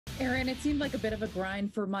Aaron, it seemed like a bit of a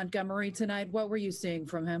grind for Montgomery tonight. What were you seeing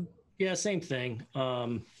from him? Yeah, same thing.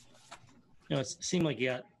 It seemed like he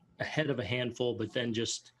got ahead of a handful, but then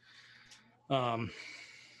just, I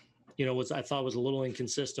thought was a little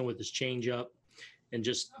inconsistent with his changeup, and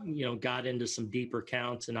just got into some deeper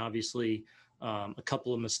counts, and obviously a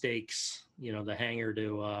couple of mistakes. The hanger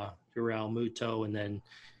to Real Muto, and then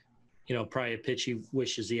probably a pitch he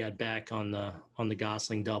wishes he had back on the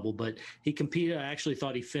Gosling double. But he competed. I actually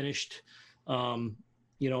thought he finished a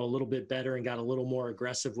little bit better and got a little more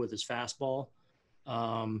aggressive with his fastball.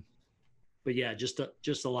 But yeah, just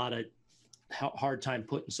a lot of hard time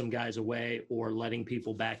putting some guys away or letting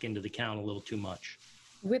people back into the count a little too much.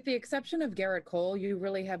 With the exception of Garrett Cole, you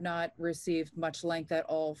really have not received much length at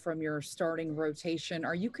all from your starting rotation.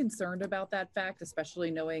 Are you concerned about that fact,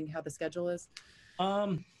 especially knowing how the schedule is?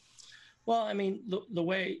 Well, I mean, the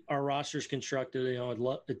way our roster is constructed,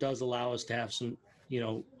 it does allow us to have some,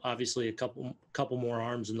 obviously a couple more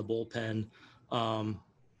arms in the bullpen.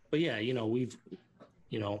 But yeah, we've,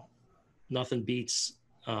 nothing beats,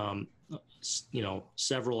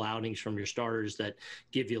 several outings from your starters that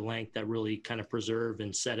give you length, that really kind of preserve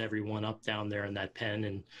and set everyone up down there in that pen.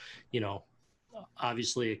 And,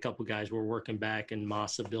 obviously a couple guys were working back, and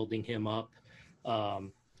Massa building him up,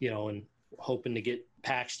 and hoping to get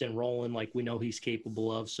Paxton rolling like we know he's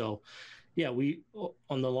capable of. So yeah,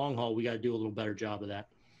 on the long haul, we got to do a little better job of that.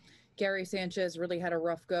 Gary Sanchez really had a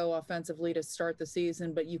rough go offensively to start the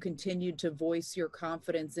season, but you continued to voice your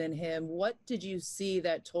confidence in him. What did you see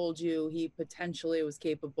that told you he potentially was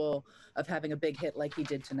capable of having a big hit like he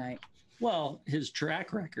did tonight? Well, his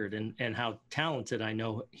track record and how talented I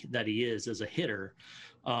know that he is as a hitter.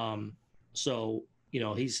 So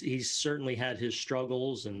he's certainly had his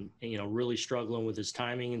struggles, and really struggling with his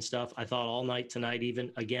timing and stuff. I thought all night tonight,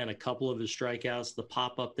 even again, a couple of his strikeouts, the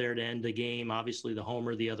pop up there to end the game, obviously the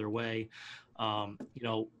homer the other way.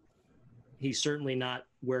 He's certainly not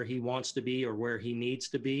where he wants to be or where he needs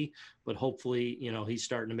to be, but hopefully, he's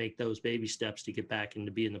starting to make those baby steps to get back and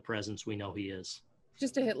to be in the presence we know he is.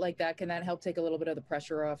 Just a hit like that, can that help take a little bit of the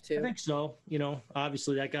pressure off too? I think so.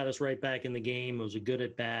 Obviously that got us right back in the game. It was a good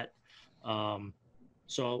at bat.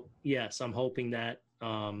 So yes, I'm hoping that,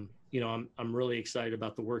 I'm really excited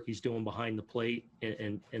about the work he's doing behind the plate,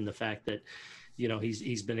 and the fact that,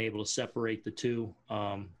 he's been able to separate the two.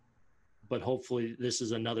 But hopefully this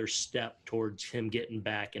is another step towards him getting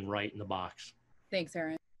back and right in the box. Thanks,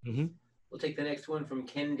 Aaron. Mm-hmm. We'll take the next one from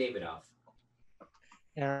Ken Davidoff.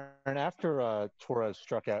 Aaron, after Torres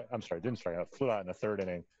didn't strike out, flew out in the third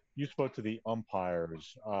inning, you spoke to the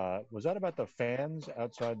umpires. Was that about the fans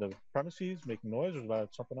outside the premises making noise, or was it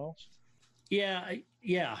about something else? Yeah.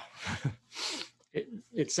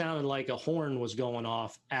 It sounded like a horn was going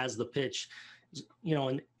off as the pitch,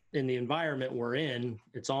 in the environment we're in,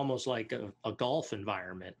 it's almost like a golf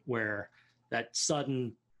environment where that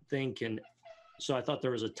sudden thing can. So I thought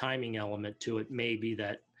there was a timing element to it. Maybe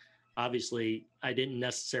that, obviously, I didn't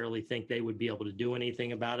necessarily think they would be able to do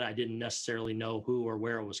anything about it. I didn't necessarily know who or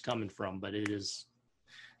where it was coming from, but it is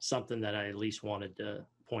something that I at least wanted to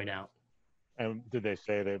point out. And did they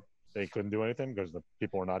say that they couldn't do anything because the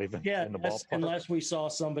people were not even in the ballpark? Unless we saw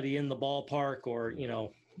somebody in the ballpark or,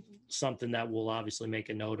 something that we'll obviously make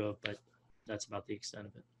a note of, but that's about the extent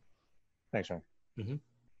of it. Thanks, Aaron. Mm-hmm.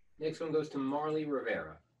 Next one goes to Marley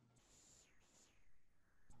Rivera.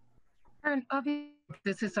 Aaron, obviously,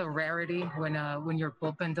 this is a rarity when your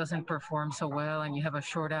bullpen doesn't perform so well and you have a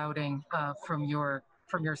short outing from your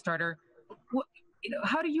starter.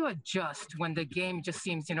 How do you adjust when the game just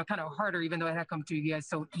seems kind of harder, even though it had come to you guys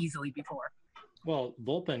so easily before? Well,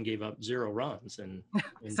 bullpen gave up 0 runs, and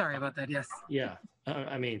sorry about that. Yes. Yeah,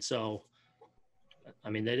 they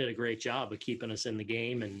did a great job of keeping us in the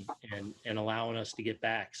game and allowing us to get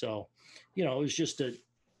back. So, it was just it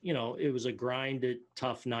was a grinded,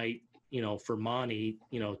 tough night, for Monty,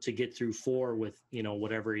 to get through 4 with,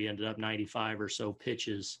 whatever he ended up 95 or so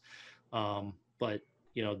pitches. But,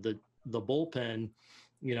 the bullpen,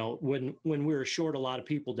 when we were short a lot of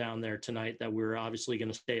people down there tonight that we were obviously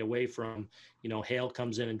going to stay away from, Hale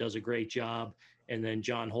comes in and does a great job. And then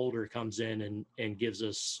John Holder comes in and gives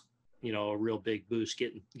us, a real big boost,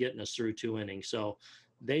 getting us through 2 innings. So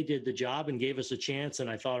they did the job and gave us a chance. And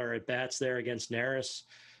I thought our at-bats there against Neris,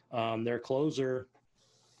 their closer,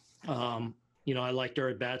 I liked our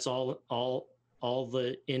at-bats all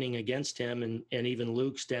the inning against him, and even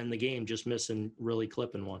Luke's to end the game, just missing, really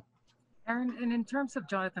clipping one. Aaron, and in terms of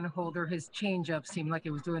Jonathan Holder, his changeup seemed like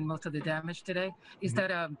it was doing most of the damage today. Is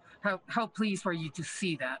that how pleased were you to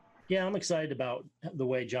see that? Yeah, I'm excited about the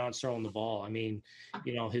way John's throwing the ball. I mean,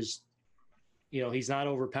 he's not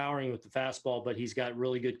overpowering with the fastball, but he's got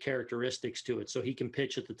really good characteristics to it. So he can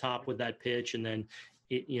pitch at the top with that pitch. And then,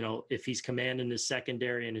 if he's commanding his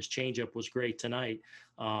secondary, and his changeup was great tonight,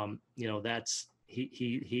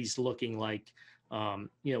 he's looking like,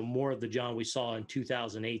 more of the John we saw in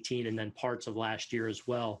 2018 and then parts of last year as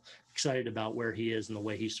well. Excited about where he is and the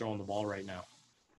way he's throwing the ball right now.